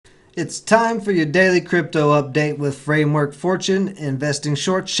It's time for your daily crypto update with Framework Fortune Investing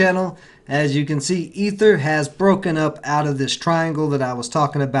Shorts channel. As you can see, Ether has broken up out of this triangle that I was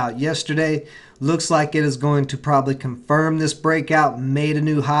talking about yesterday. Looks like it is going to probably confirm this breakout, made a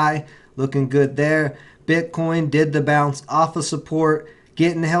new high, looking good there. Bitcoin did the bounce off of support,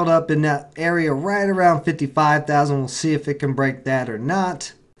 getting held up in that area right around 55,000. We'll see if it can break that or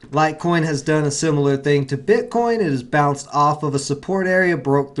not. Litecoin has done a similar thing to Bitcoin. It has bounced off of a support area,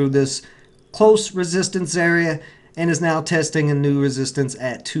 broke through this close resistance area, and is now testing a new resistance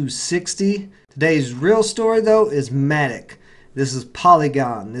at 260. Today's real story, though, is Matic. This is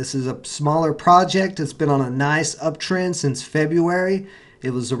Polygon. This is a smaller project. It's been on a nice uptrend since February. It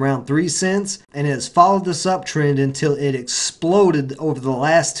was around 3 cents, and it has followed this uptrend until it exploded over the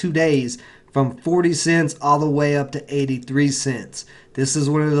last 2 days from 40 cents all the way up to 83 cents. This is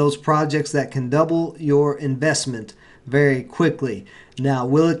one of those projects that can double your investment very quickly. Now,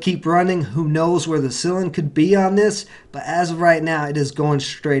 will it keep running? Who knows where the ceiling could be on this? But as of right now, it is going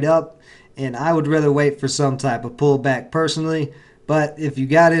straight up, and I would rather wait for some type of pullback personally. But if you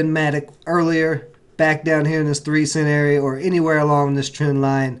got in Matic earlier, back down here in this 3 cent area or anywhere along this trend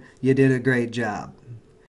line, you did a great job.